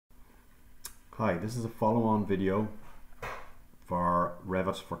Hi, this is a follow-on video for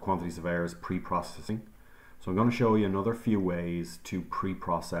Revit for quantity surveyors pre-processing. So I'm going to show you another few ways to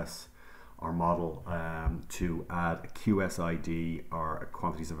pre-process our model to add a QSID or a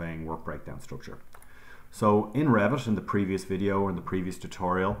quantity surveying work breakdown structure. So in Revit, in the previous video or in the previous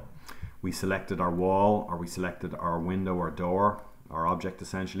tutorial, we selected our wall, or we selected our window or door, our object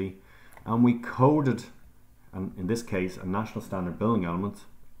essentially, and we coded, and in this case, a national standard building element,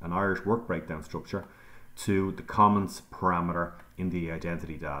 an Irish work breakdown structure, to the comments parameter in the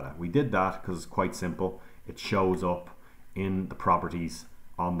identity data. We did that because it's quite simple. It shows up in the properties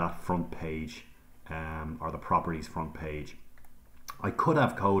on that front page, or the properties front page. I could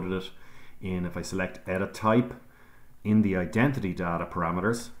have coded it in, if I select edit type, in the identity data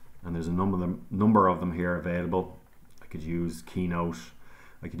parameters, and there's a number of them here available. I could use Keynote,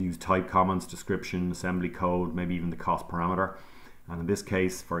 I could use type comments, description, assembly code, maybe even the cost parameter. And in this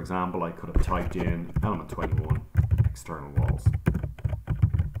case, for example, I could have typed in element 21 external walls,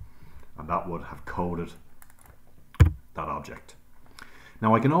 and that would have coded that object.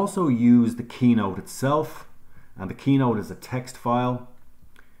 Now I can also use the Keynote itself, and the Keynote is a text file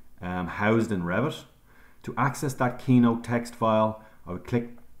housed in Revit. To access that Keynote text file, I would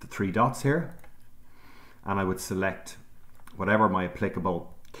click the three dots here, and I would select whatever my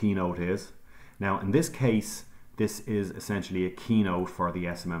applicable Keynote is. Now in this case, this is essentially a Keynote for the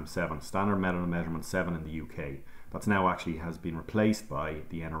SMM7, Standard Method of Measurement 7 in the UK. That's now actually has been replaced by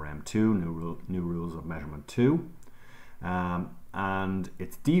the NRM2, New Rules of Measurement 2. And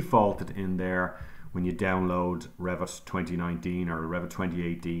it's defaulted in there when you download Revit 2019 or Revit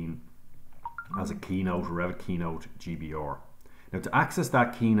 2018 as a Keynote or Revit Keynote GBR. Now to access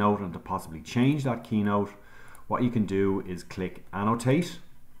that Keynote and to possibly change that Keynote, what you can do is click Annotate,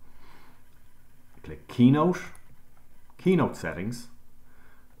 click Keynote, Keynote Settings,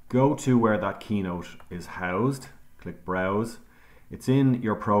 go to where that Keynote is housed, click Browse. It's in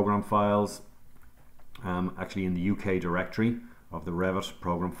your program files, actually in the UK directory of the Revit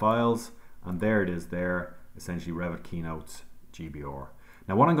program files, and there it is there, essentially Revit Keynotes GBR.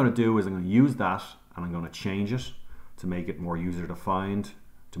 Now what I'm going to do is I'm going to use that and I'm going to change it to make it more user defined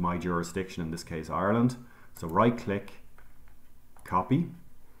to my jurisdiction, in this case Ireland. So right click, copy.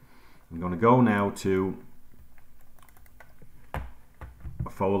 I'm going to go now to a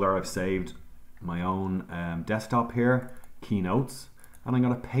folder I've saved my own desktop here, Keynotes, and I'm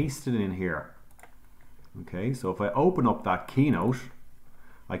going to paste it in here. Okay, so if I open up that Keynote,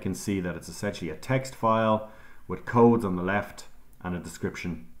 I can see that it's essentially a text file with codes on the left and a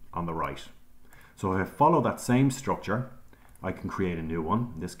description on the right. So if I follow that same structure, I can create a new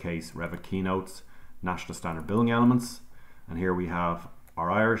one. In this case, Revit Keynotes, National Standard Building Elements, and here we have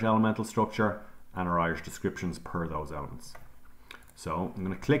our Irish elemental structure and our Irish descriptions per those elements. So I'm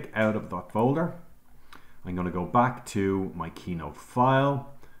going to click out of that folder. I'm going to go back to my Keynote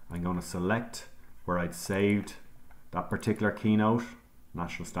file. I'm going to select where I'd saved that particular Keynote,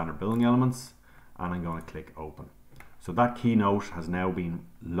 National Standard Building Elements, and I'm going to click Open. So that Keynote has now been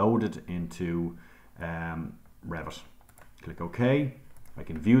loaded into Revit. Click OK. I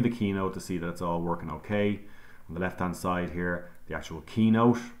can view the Keynote to see that it's all working okay. On the left hand side here, the actual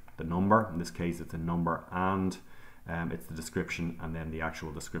Keynote, the number, in this case it's a number, and it's the description and then the actual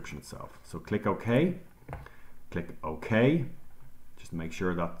description itself. So click OK, click OK, just to make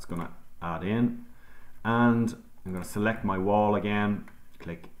sure that's going to add in, and I'm going to select my wall again,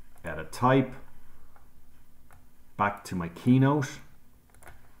 click Edit Type, back to my Keynote,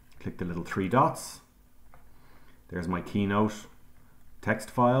 click the little three dots, there's my Keynote text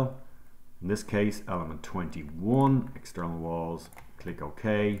file, in this case element 21 external walls, click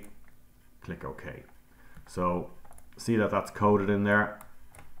OK, click OK. So see that that's coded in there.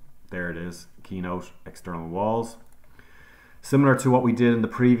 There it is, Keynote external walls. Similar to what we did in the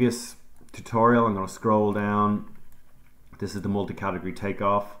previous tutorial, I'm going to scroll down. This is the multi-category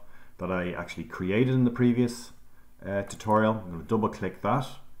takeoff that I actually created in the previous tutorial. I'm going to double click that.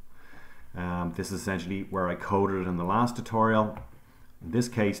 This is essentially where I coded it in the last tutorial. In this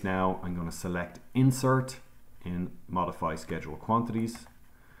case now, I'm going to select Insert in Modify Schedule Quantities.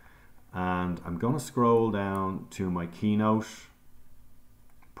 And I'm going to scroll down to my Keynote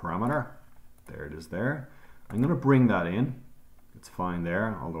parameter. There it is there. I'm going to bring that in. It's fine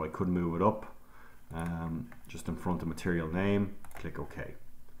there, although I could move it up just in front of material name. Click OK.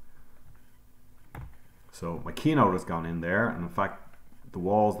 So my Keynote has gone in there, and in fact the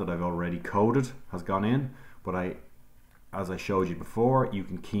walls that I've already coded has gone in, but as I showed you before, you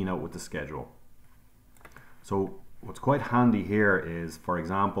can Keynote with the schedule. So what's quite handy here is, for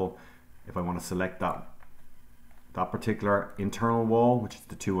example, if I want to select that particular internal wall, which is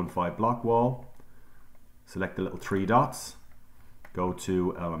the 215 block wall, select the little three dots, go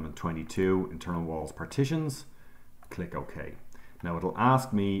to element 22, internal walls partitions, click OK. Now it'll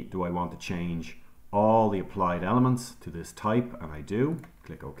ask me, do I want to change all the applied elements to this type, and I do.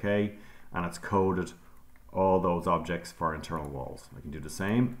 Click OK, and it's coded all those objects for internal walls. I can do the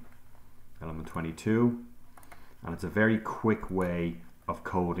same, element 22, and it's a very quick way of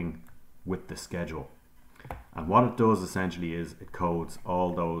coding with the schedule. And what it does essentially is it codes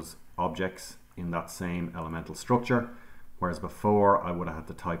all those objects in that same elemental structure, whereas before I would have had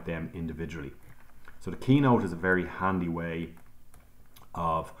to type them individually. So the Keynote is a very handy way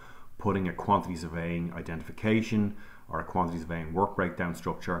of putting a quantity surveying identification or a quantity surveying work breakdown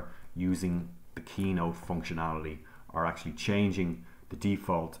structure using the Keynote functionality, or actually changing the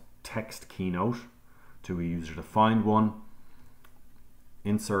default text Keynote to a user-defined one,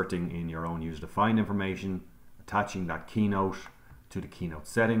 inserting in your own user-defined information, attaching that Keynote to the Keynote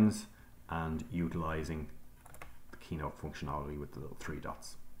settings, and utilizing the Keynote functionality with the little three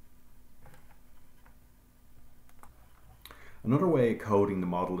dots. Another way of coding the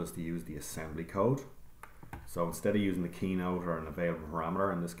model is to use the assembly code. So instead of using the Keynote or an available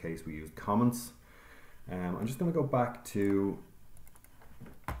parameter, in this case we use comments. I'm just going to go back to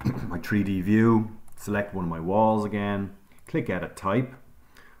my 3D view, select one of my walls again, click Edit Type.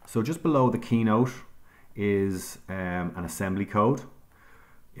 So just below the Keynote is an assembly code.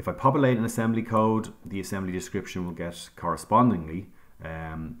 If I populate an assembly code, the assembly description will get correspondingly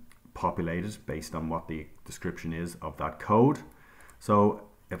populated based on what the description is of that code. So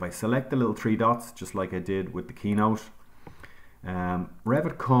if I select the little three dots, just like I did with the Keynote,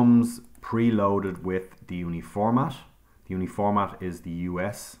 Revit comes preloaded with the uniformat. The uniformat is the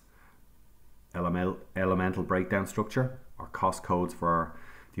US elemental breakdown structure, or cost codes for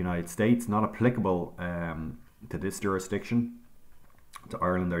the United States, not applicable to this jurisdiction, to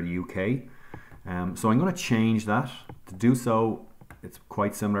Ireland or the UK. So I'm going to change that. To do so, it's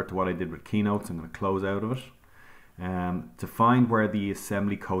quite similar to what I did with Keynotes. I'm going to close out of it. To find where the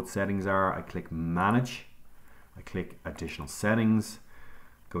assembly code settings are, I click Manage. I click Additional Settings.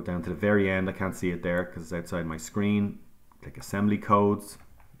 Go down to the very end. I can't see it there because it's outside my screen. Click Assembly Codes.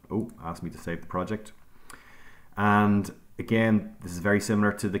 Oh, asked me to save the project. And again, this is very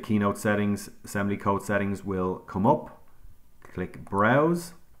similar to the Keynote settings. Assembly code settings will come up. Click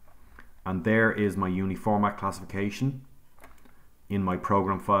Browse. And there is my uniformat classification in my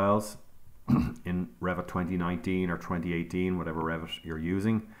program files in Revit 2019 or 2018, whatever Revit you're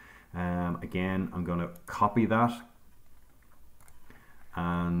using. Again, I'm going to copy that,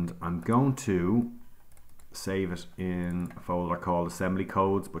 and I'm going to save it in a folder called Assembly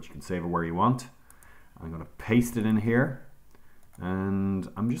Codes, but you can save it where you want. I'm going to paste it in here, and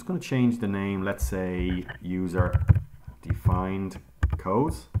I'm just going to change the name, let's say User Defined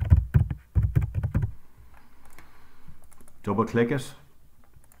Codes. Double click it.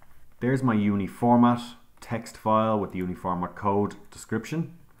 There's my uniformat text file with the uniformat code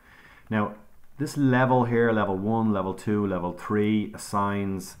description. Now this level here, level 1, level 2, level 3,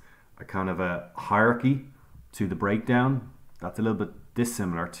 assigns a kind of a hierarchy to the breakdown. That's a little bit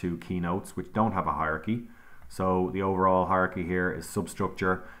dissimilar to Keynotes, which don't have a hierarchy. So the overall hierarchy here is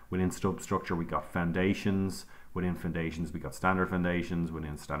substructure. Within substructure we got foundations. Within foundations we got standard foundations.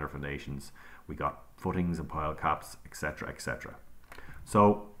 Within standard foundations we got footings and pile caps, etc., etc.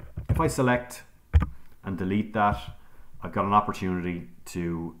 So if I select and delete that, I've got an opportunity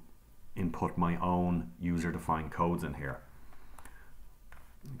to input my own user-defined codes in here.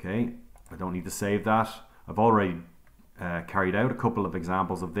 Okay, I don't need to save that. I've already carried out a couple of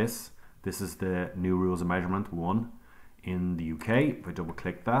examples of this. This is the new rules of measurement 1 in the UK. If I double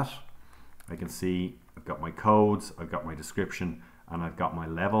click that, I can see I've got my codes, I've got my description, and I've got my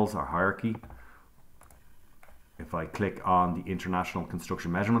levels or hierarchy. If I click on the International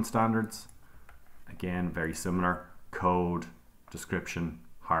Construction Measurement Standards, again, very similar, code, description,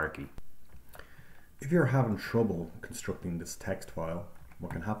 hierarchy. If you're having trouble constructing this text file,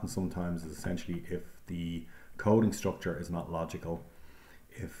 what can happen sometimes is essentially if the coding structure is not logical,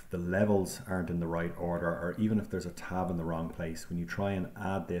 if the levels aren't in the right order, or even if there's a tab in the wrong place, when you try and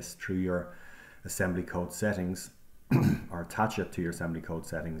add this through your assembly code settings or attach it to your assembly code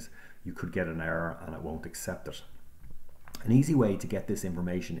settings, you could get an error and it won't accept it. An easy way to get this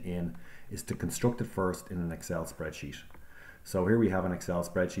information in is to construct it first in an Excel spreadsheet. So here we have an Excel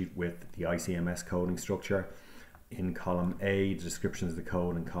spreadsheet with the ICMS coding structure. In column A, the description is the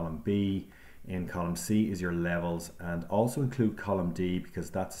code. In column B, in column C is your levels, and also include column D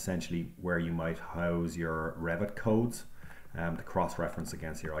because that's essentially where you might house your Revit codes to cross-reference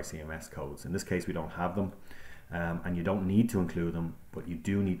against your ICMS codes. In this case we don't have them, and you don't need to include them but you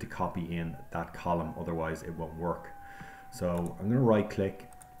do need to copy in that column, otherwise it won't work. So I'm going to right click,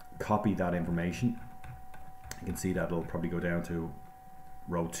 copy that information. You can see that it'll probably go down to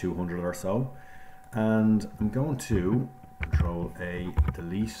row 200 or so. And I'm going to Control A,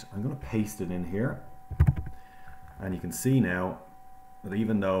 delete. I'm going to paste it in here. And you can see now that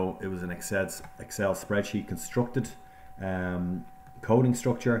even though it was an Excel spreadsheet constructed coding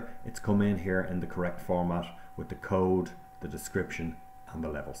structure, it's come in here in the correct format with the code, the description, and the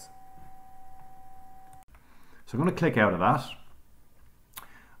levels. So I'm going to click out of that.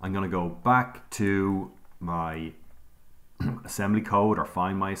 I'm going to go back to my assembly code, or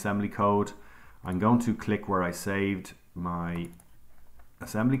find my assembly code. I'm going to click where I saved my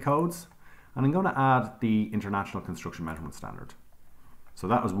assembly codes, and I'm going to add the International Construction Measurement Standard. So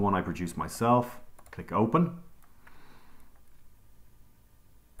that was one I produced myself. Click open.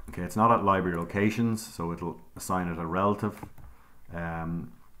 Okay, it's not at library locations, so it'll assign it a relative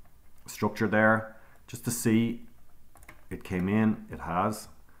structure there. Just to see it came in, it has.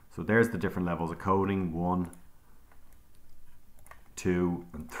 So there's the different levels of coding, 1, 2,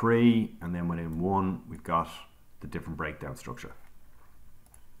 and 3, and then within 1 we've got the different breakdown structure.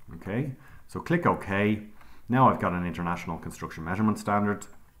 Okay, so click OK. Now I've got an International Construction Measurement Standard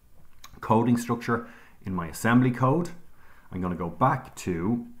coding structure in my assembly code. I'm going to go back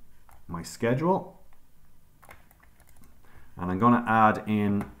to my schedule, and I'm going to add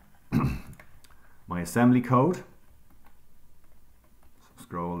in my assembly code. So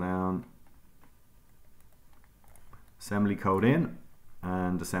scroll down, assembly code in,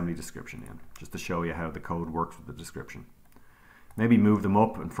 and assembly description in, just to show you how the code works with the description. Maybe move them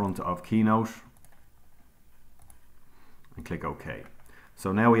up in front of Keynote and click OK.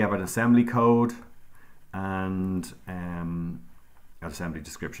 So now we have an assembly code and an assembly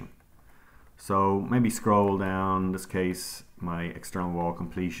description. So maybe scroll down, in this case, my external wall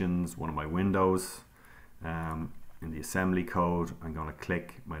completions, one of my windows. In the assembly code, I'm going to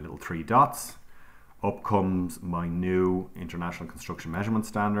click my little 3 dots. Up comes my new International Construction Measurement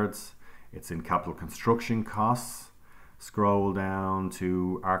Standards. It's in capital construction costs. Scroll down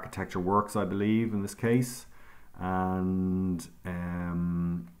to architecture works, I believe, in this case. And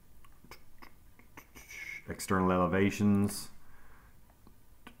external elevations,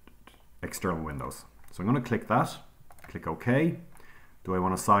 external windows. So I'm going to click that, click OK. Do I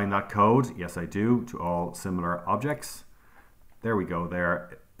want to assign that code? Yes, I do, to all similar objects. There we go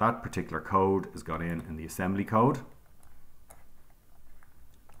there. That particular code is got in the assembly code.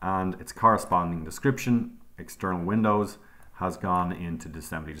 And its corresponding description, external windows, has gone into the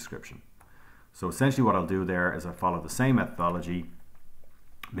assembly description. So essentially what I'll do there is I follow the same methodology,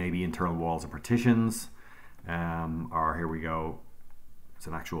 maybe internal walls and partitions, or here we go, it's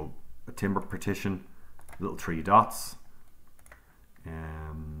an actual timber partition, little 3 dots.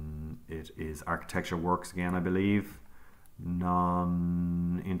 It is architecture works again, I believe.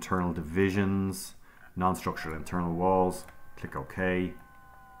 Non-internal divisions, non-structural internal walls. Click OK.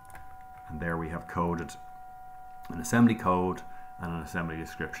 And there we have coded an assembly code and an assembly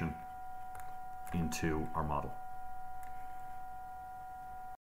description into our model.